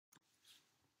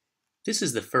This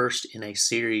is the first in a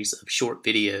series of short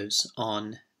videos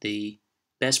on the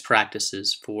best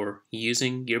practices for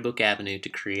using Yearbook Avenue to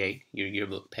create your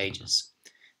yearbook pages.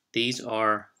 These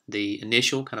are the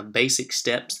initial kind of basic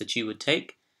steps that you would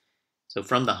take. So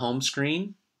from the home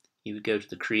screen, you would go to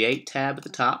the Create tab at the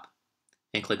top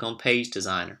and click on Page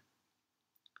Designer.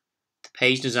 The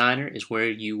Page Designer is where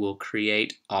you will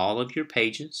create all of your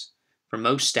pages. For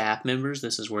most staff members,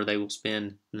 this is where they will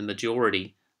spend the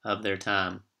majority of their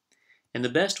time. And the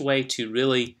best way to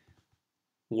really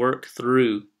work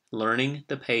through learning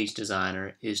the Page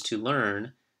Designer is to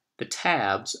learn the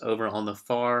tabs over on the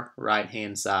far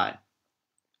right-hand side.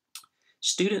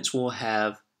 Students will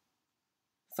have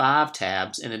 5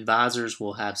 tabs and advisors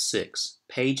will have 6.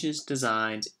 Pages,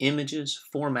 Designs, Images,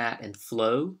 Format, and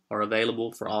Flow are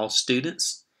available for all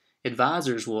students.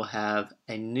 Advisors will have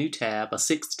a new tab, a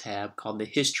 6th tab called the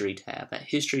History tab. That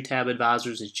History tab,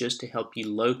 advisors, is just to help you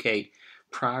locate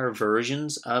prior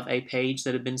versions of a page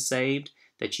that have been saved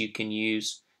that you can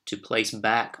use to place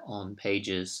back on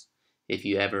pages if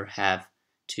you ever have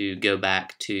to go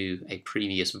back to a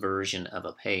previous version of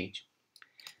a page.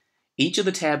 Each of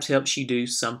the tabs helps you do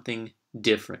something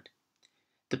different.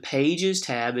 The Pages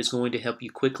tab is going to help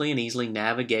you quickly and easily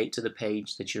navigate to the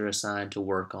page that you're assigned to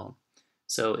work on.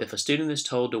 So if a student is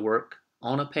told to work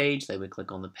on a page, they would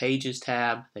click on the Pages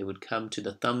tab. They would come to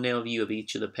the thumbnail view of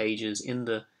each of the pages in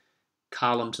the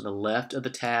column to the left of the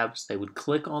tabs. They would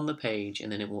click on the page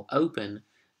and then it will open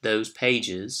those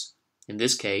pages, in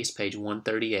this case page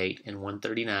 138 and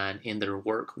 139, in their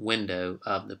work window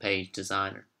of the Page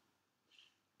Designer.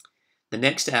 The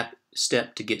next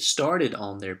step to get started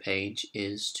on their page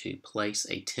is to place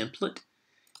a template.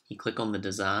 You click on the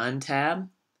Design tab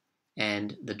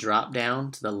and the drop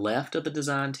down to the left of the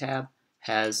Design tab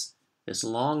has this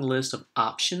long list of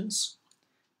options.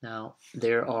 Now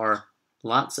there are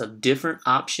lots of different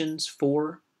options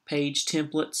for page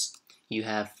templates. You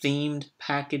have themed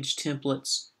package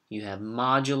templates, you have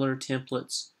modular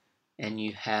templates, and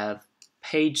you have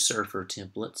page surfer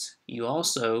templates. You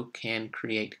also can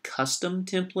create custom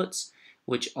templates,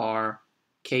 which are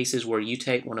cases where you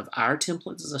take one of our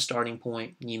templates as a starting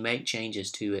point, and you make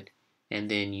changes to it,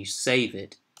 and then you save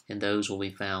it, and those will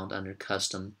be found under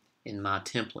custom in My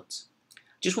Templates.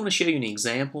 Just want to show you an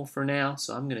example for now,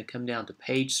 so I'm going to come down to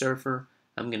Page Surfer.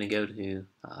 I'm going to go to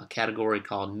a category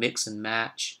called Mix and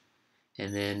Match,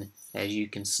 and then as you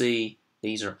can see,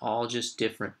 these are all just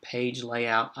different page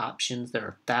layout options. There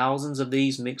are thousands of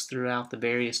these mixed throughout the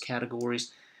various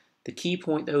categories. The key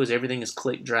point though is everything is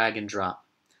click, drag, and drop.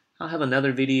 I'll have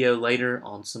another video later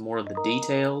on some more of the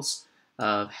details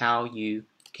of how you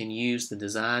can use the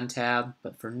Design tab,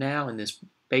 but for now in this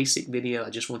basic video I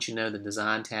just want you to know the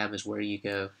Design tab is where you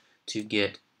go to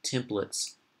get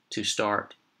templates to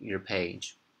start your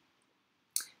page.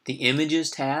 The Images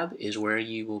tab is where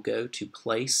you will go to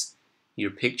place your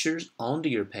pictures onto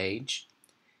your page.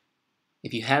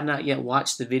 If you have not yet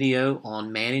watched the video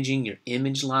on managing your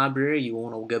image library, you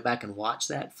want to go back and watch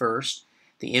that first.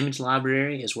 The image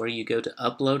library is where you go to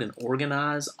upload and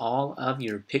organize all of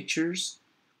your pictures.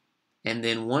 And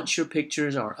then once your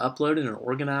pictures are uploaded and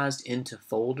organized into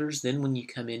folders, then when you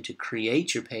come in to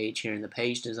create your page here in the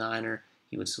Page Designer,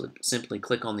 you would simply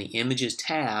click on the Images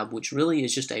tab, which really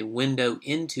is just a window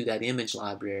into that image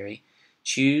library.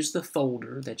 Choose the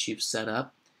folder that you've set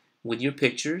up with your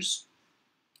pictures,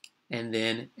 and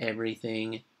then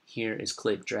everything here is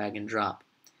click, drag, and drop.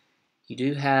 You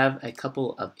do have a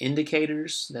couple of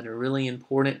indicators that are really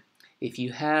important. If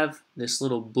you have this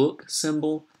little book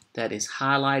symbol that is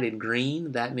highlighted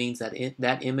green, that means that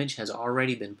that image has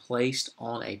already been placed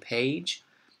on a page.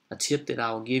 A tip that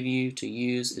I will give you to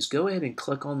use is go ahead and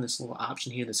click on this little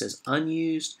option here that says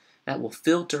Unused. That will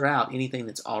filter out anything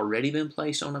that's already been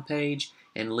placed on a page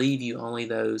and leave you only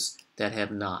those that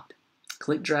have not.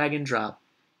 Click, drag, and drop,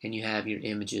 and you have your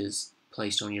images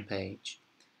placed on your page.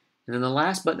 And then the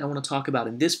last button I want to talk about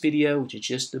in this video, which is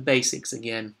just the basics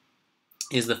again,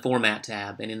 is the Format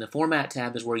tab. And in the Format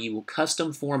tab is where you will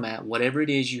custom format whatever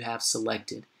it is you have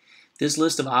selected. This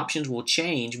list of options will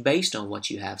change based on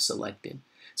what you have selected.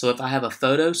 So if I have a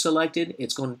photo selected,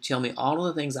 it's going to tell me all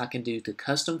of the things I can do to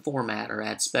custom format or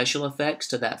add special effects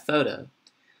to that photo.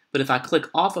 But if I click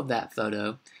off of that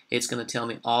photo, it's going to tell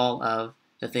me all of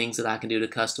the things that I can do to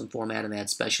custom format and add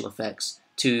special effects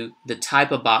to the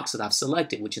type of box that I've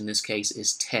selected, which in this case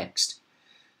is text.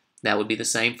 That would be the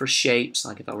same for shapes,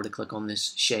 like if I were to click on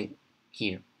this shape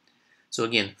here. So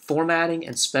again, formatting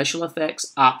and special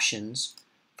effects options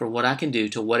for what I can do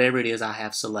to whatever it is I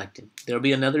have selected. There will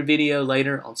be another video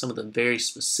later on some of the very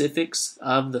specifics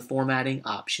of the formatting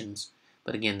options,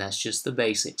 but again, that's just the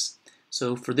basics.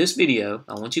 So for this video,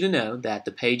 I want you to know that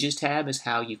the Pages tab is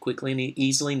how you quickly and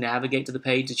easily navigate to the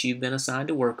page that you've been assigned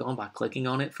to work on by clicking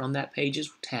on it from that Pages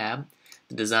tab.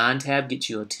 The Design tab gets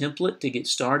you a template to get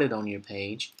started on your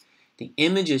page. The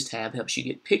Images tab helps you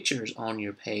get pictures on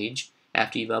your page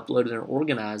after you've uploaded and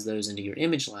organized those into your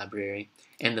image library.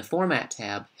 And the Format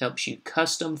tab helps you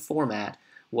custom format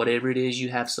whatever it is you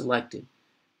have selected,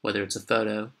 whether it's a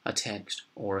photo, a text,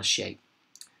 or a shape.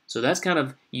 So that's kind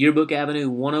of Yearbook Avenue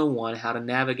 101, how to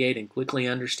navigate and quickly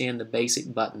understand the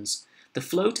basic buttons. The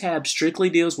Flow tab strictly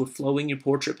deals with flowing your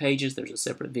portrait pages. There's a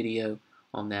separate video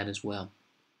on that as well.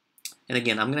 And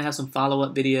again, I'm going to have some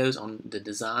follow-up videos on the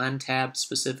Design tab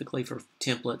specifically for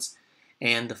templates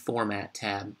and the Format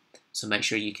tab. So make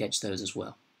sure you catch those as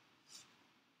well.